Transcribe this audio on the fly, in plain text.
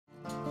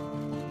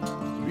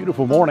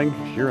Beautiful morning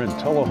here in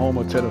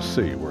Tullahoma,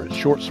 Tennessee. We're at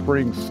Short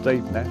Springs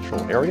State Natural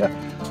Area,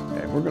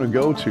 and we're going to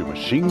go to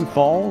Machine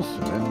Falls,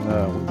 and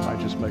then we might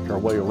just make our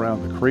way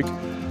around the creek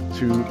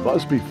to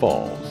Busby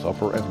Falls,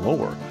 upper and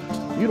lower.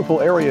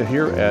 Beautiful area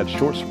here at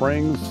Short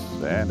Springs,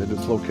 and it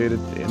is located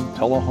in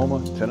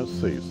Tullahoma,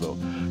 Tennessee. So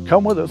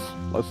come with us.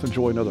 Let's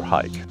enjoy another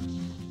hike.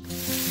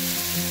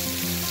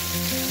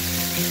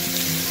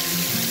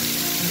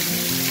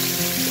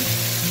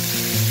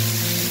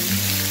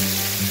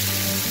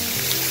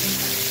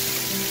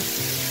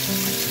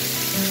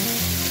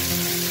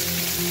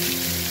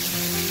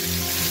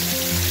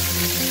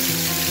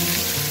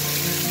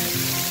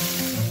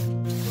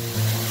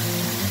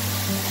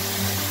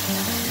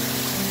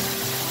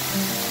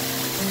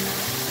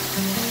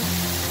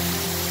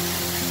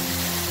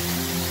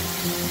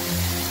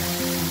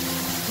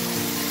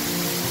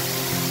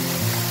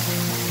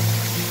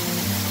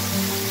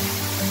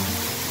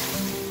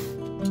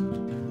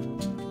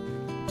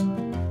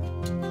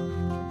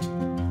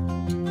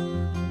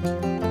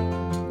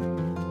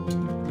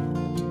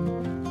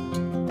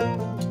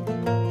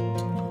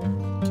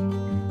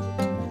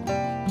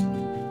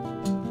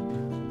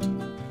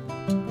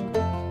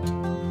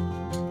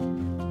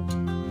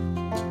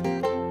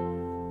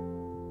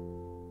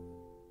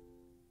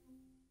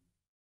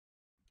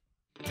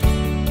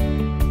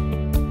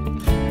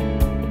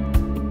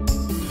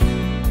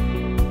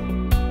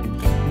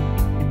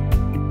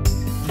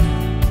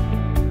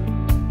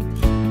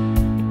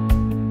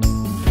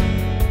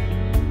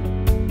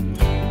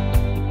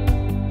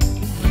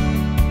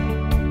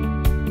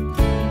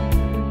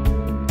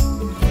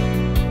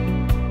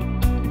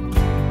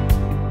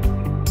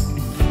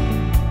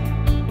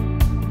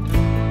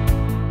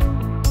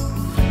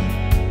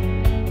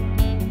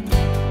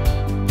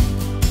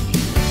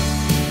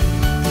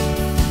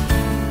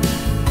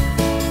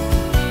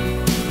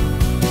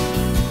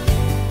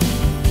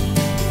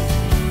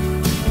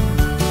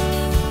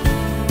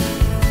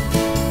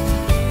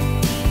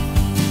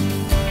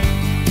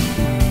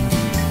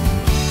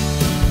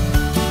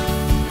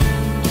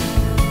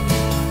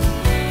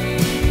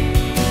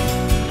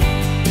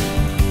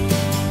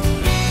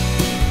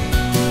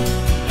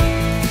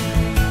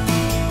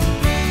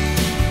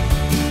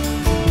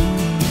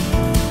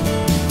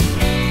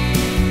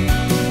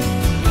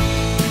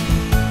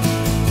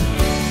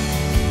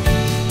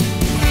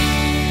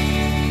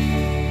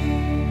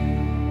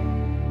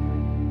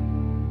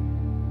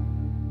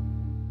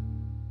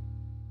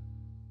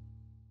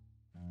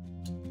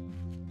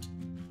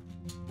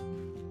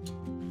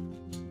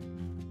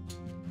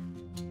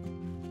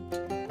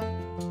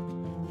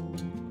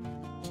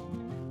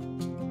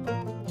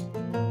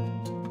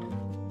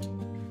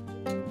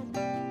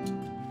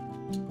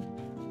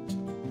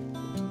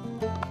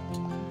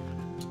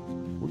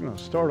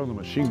 Start on the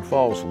Machine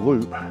Falls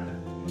Loop,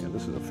 and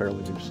this is a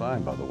fairly new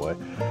sign, by the way.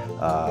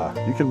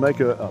 You can make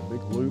a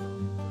big loop,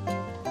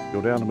 go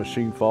down to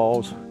Machine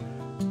Falls,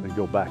 then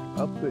go back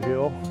up the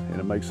hill, and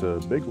it makes a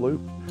big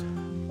loop.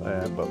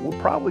 But we're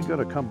probably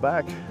going to come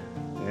back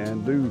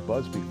and do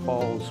Busby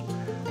Falls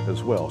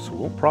as well. So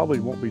we'll probably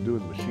won't be doing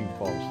the Machine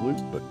Falls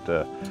Loop,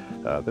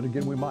 but then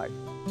again we might.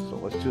 So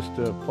let's just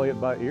play it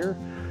by ear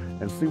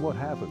and see what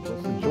happens.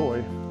 Let's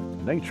enjoy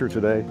nature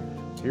today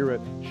here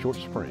at Short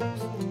Springs.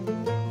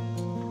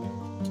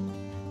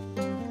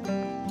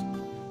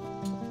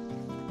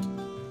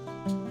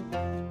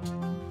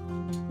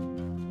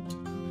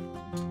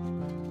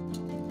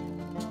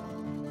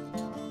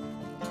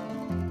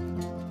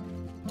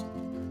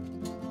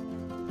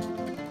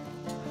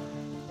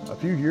 A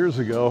few years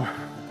ago,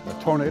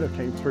 a tornado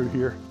came through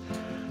here,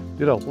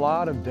 did a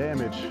lot of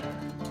damage,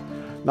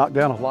 knocked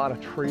down a lot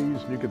of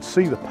trees, and you could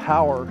see the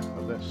power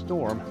of that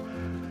storm.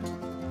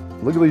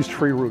 Look at these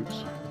tree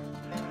roots.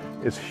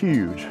 It's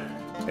huge,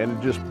 and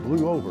it just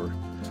blew over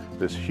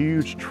this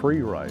huge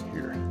tree right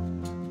here.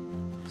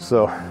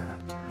 So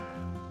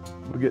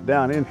we'll get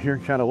down in here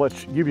and kind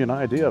of give you an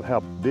idea of how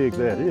big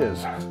that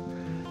is.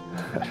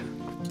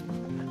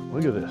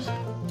 Look at this.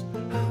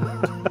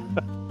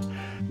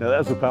 Now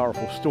that's a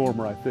powerful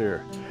storm right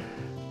there.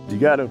 You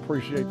got to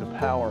appreciate the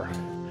power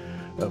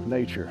of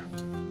nature.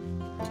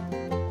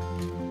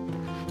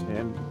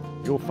 And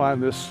you'll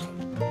find this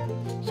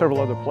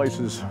several other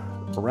places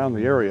around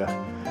the area.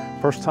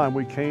 First time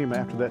we came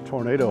after that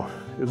tornado,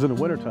 it was in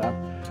the wintertime,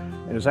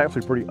 and it's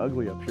actually pretty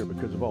ugly up here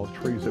because of all the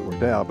trees that were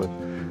down. But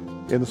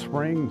in the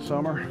spring and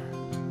summer,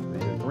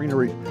 the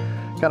greenery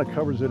kind of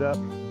covers it up.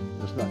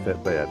 It's not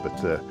that bad,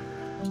 but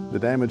the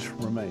damage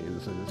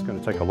remains, and it's going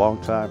to take a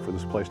long time for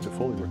this place to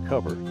fully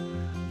recover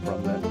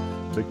from that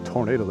big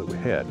tornado that we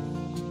had.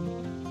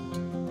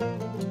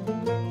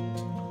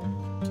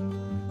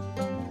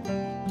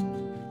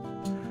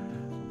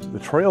 The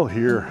trail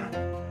here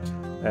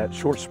at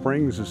Short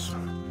Springs is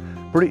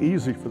pretty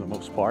easy for the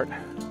most part,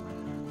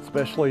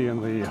 especially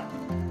in the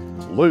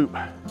loop.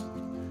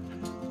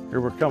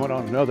 Here we're coming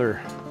on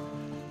another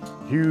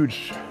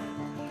huge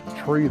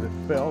tree that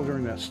fell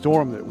during that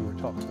storm that we were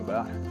talking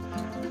about.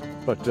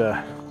 But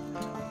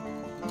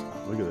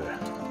look at that.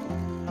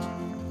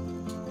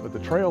 But the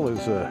trail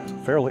is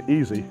fairly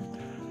easy.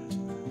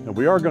 And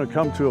we are going to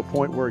come to a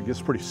point where it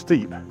gets pretty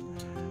steep.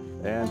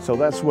 And so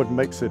that's what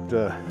makes it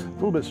a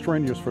little bit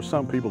strenuous for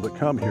some people that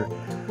come here.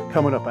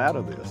 Coming up out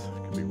of this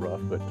can be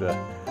rough, but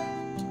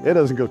it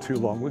doesn't go too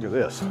long. Look at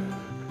this.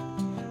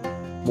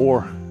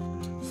 More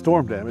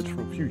storm damage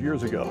from a few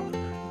years ago.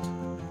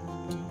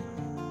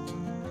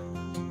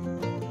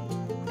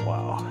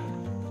 Wow.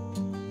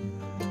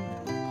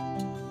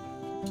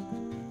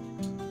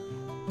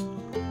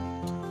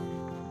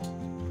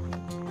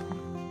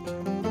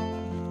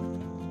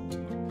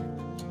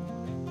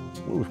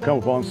 We've come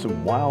upon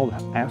some wild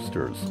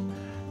asters,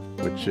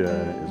 which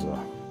is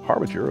a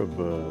harbinger of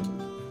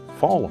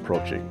fall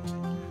approaching.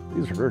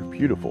 These are very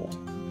beautiful.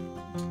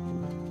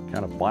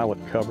 Kind of violet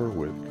color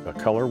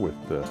with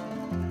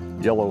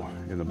yellow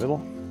in the middle.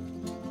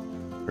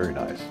 Very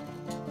nice.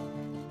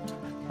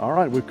 All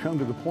right, we've come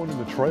to the point in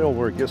the trail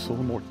where it gets a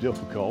little more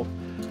difficult.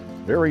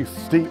 Very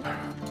steep.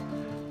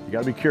 You got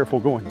to be careful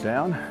going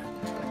down,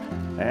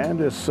 and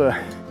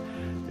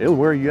it'll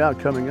wear you out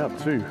coming up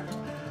too.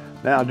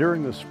 Now,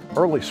 during this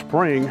early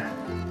spring,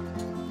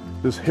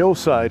 this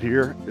hillside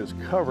here is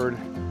covered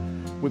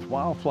with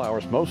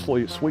wildflowers,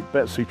 mostly Sweet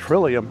Betsy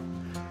Trillium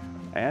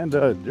and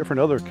different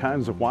other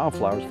kinds of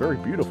wildflowers. Very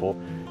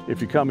beautiful if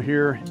you come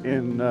here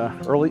in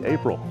early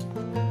April.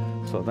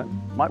 So that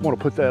might want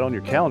to put that on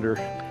your calendar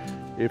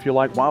if you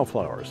like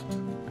wildflowers.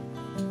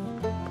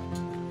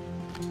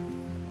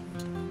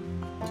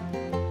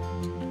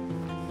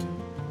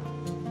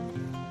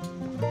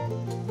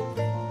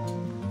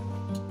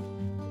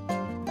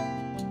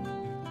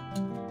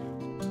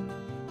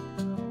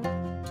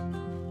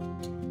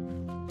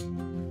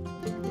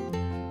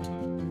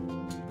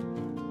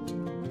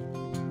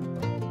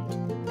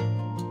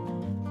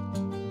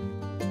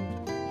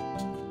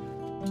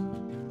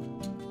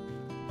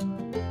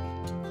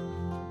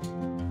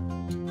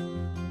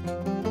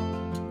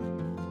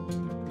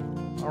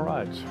 All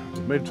right,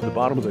 we've made it to the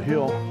bottom of the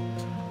hill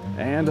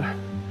and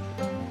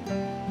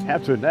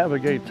have to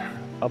navigate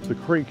up the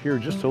creek here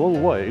just a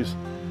little ways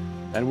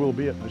and we'll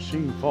be at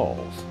Machine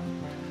Falls.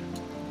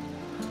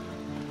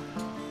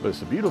 But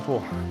it's a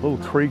beautiful little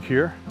creek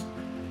here,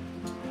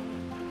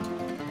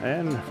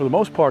 and for the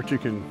most part you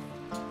can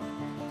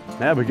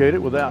navigate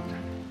it without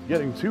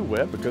getting too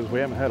wet because we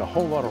haven't had a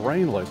whole lot of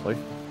rain lately.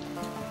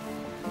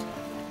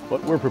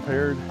 But we're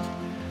prepared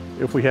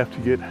if we have to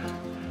get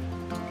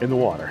in the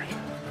water.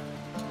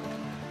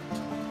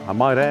 I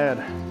might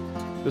add,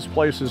 this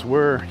place is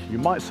where you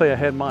might say I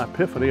had my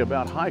epiphany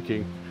about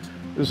hiking.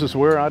 This is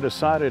where I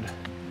decided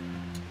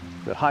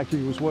that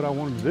hiking was what I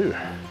wanted to do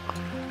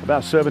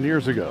about 7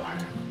 years ago.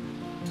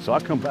 So I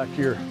come back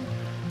here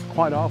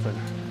quite often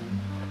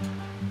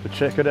to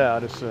check it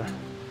out. It's a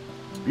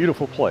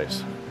beautiful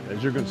place,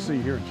 as you're going to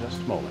see here in just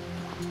a moment.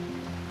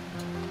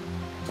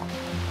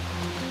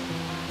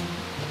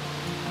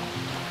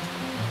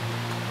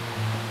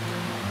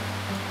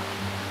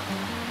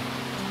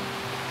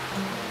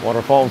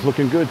 Waterfall's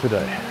looking good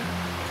today.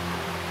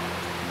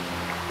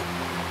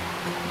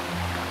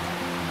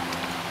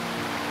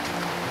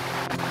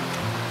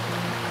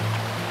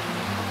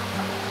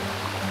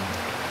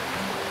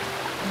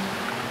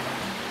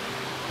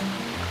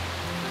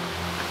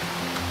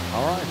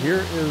 All right,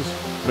 here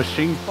is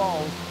Machine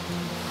Falls.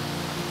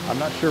 I'm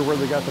not sure where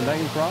they got the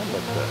name from,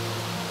 but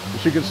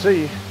as you can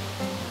see,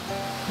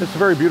 it's a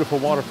very beautiful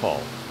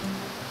waterfall.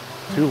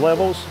 2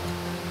 levels,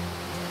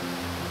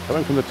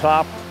 coming from the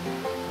top.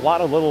 A lot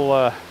of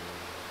little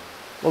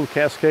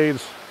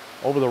cascades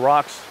over the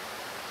rocks.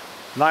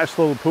 Nice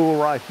little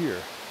pool right here.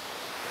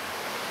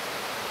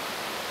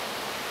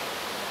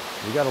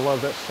 You gotta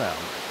love that sound.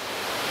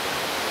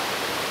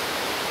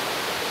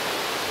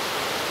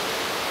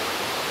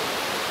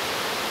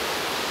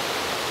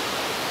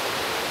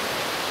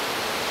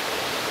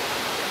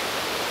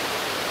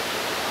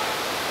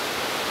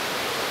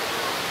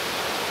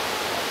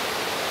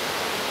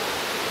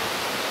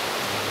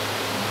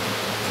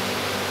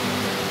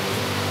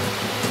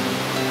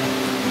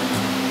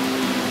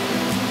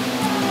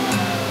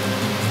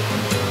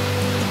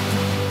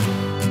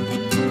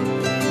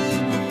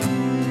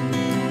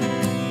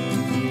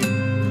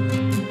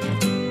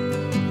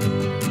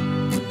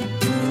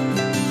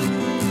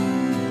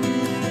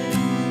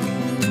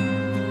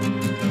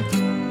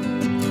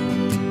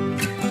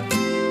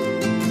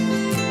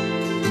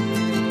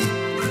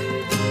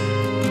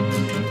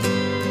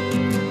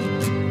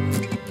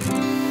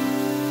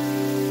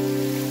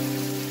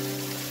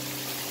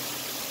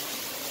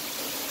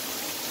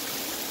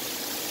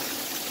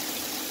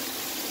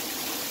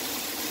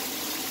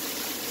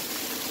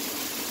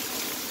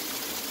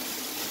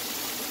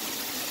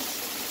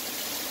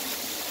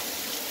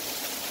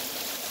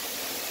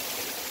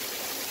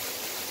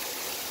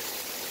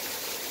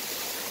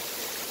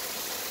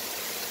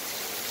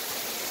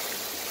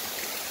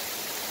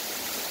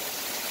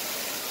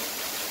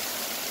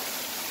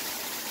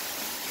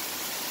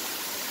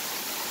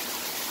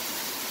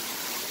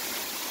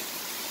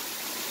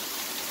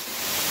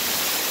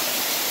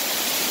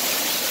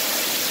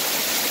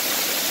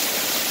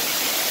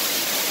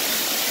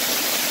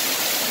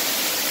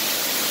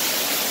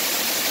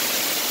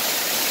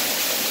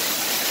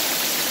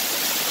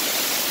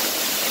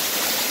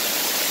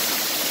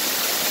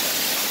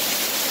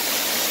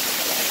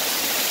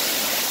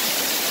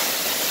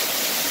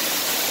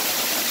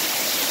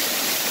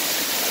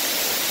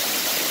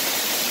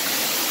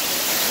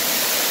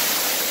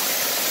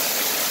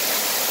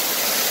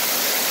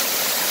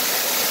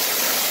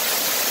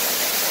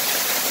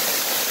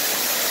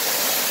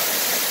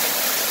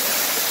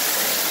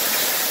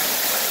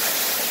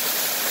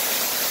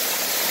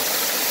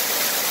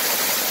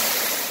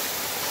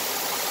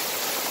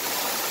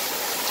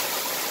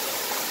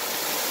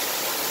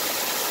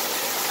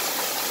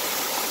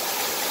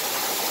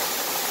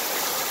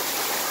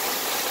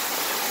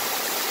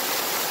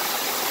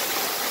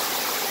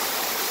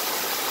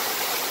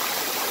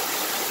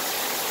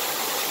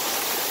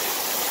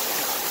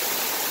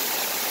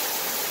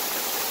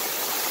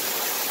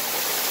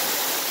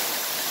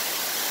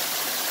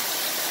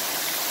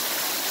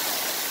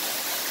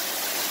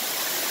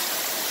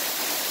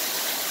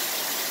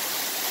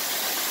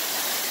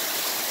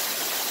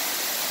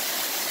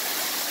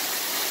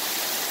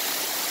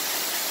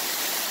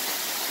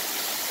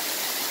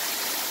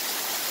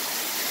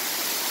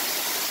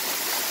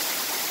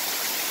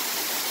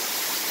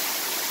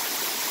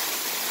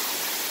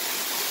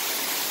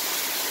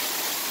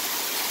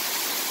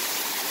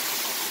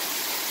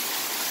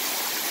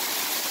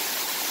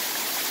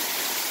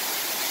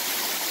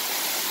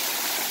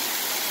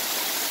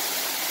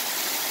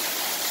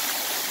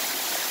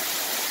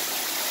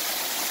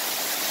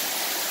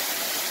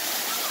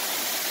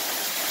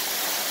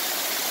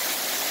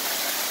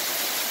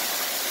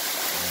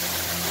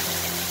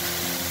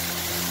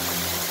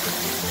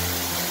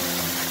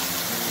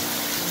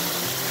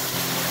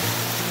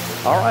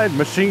 All right,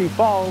 Machine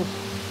Falls.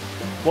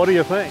 What do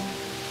you think?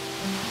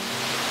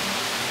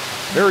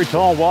 Very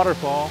tall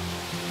waterfall.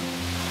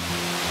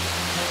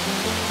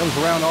 Comes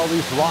around all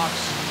these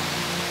rocks.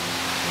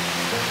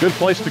 Good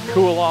place to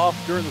cool off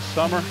during the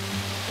summer.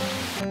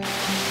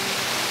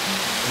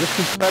 Just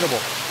incredible.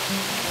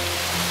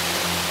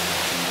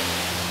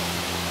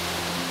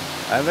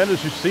 And then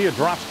as you see, it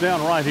drops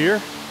down right here.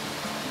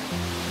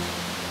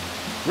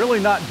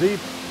 Really not deep.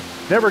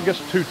 Never gets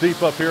too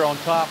deep up here on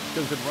top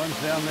because it runs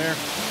down there.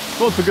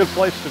 So it's a good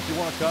place if you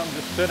want to come,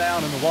 just sit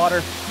down in the water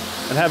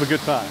and have a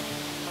good time.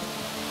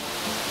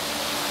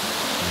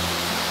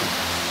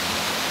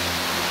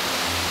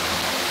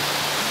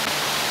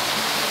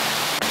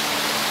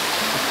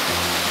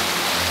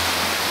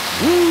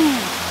 Woo!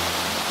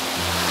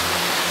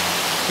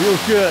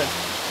 Feels good.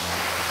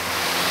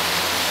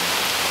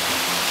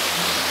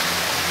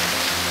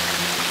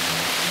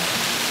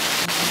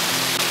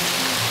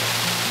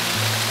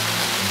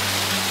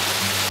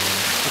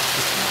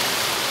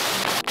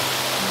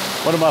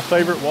 One of my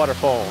favorite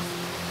waterfalls.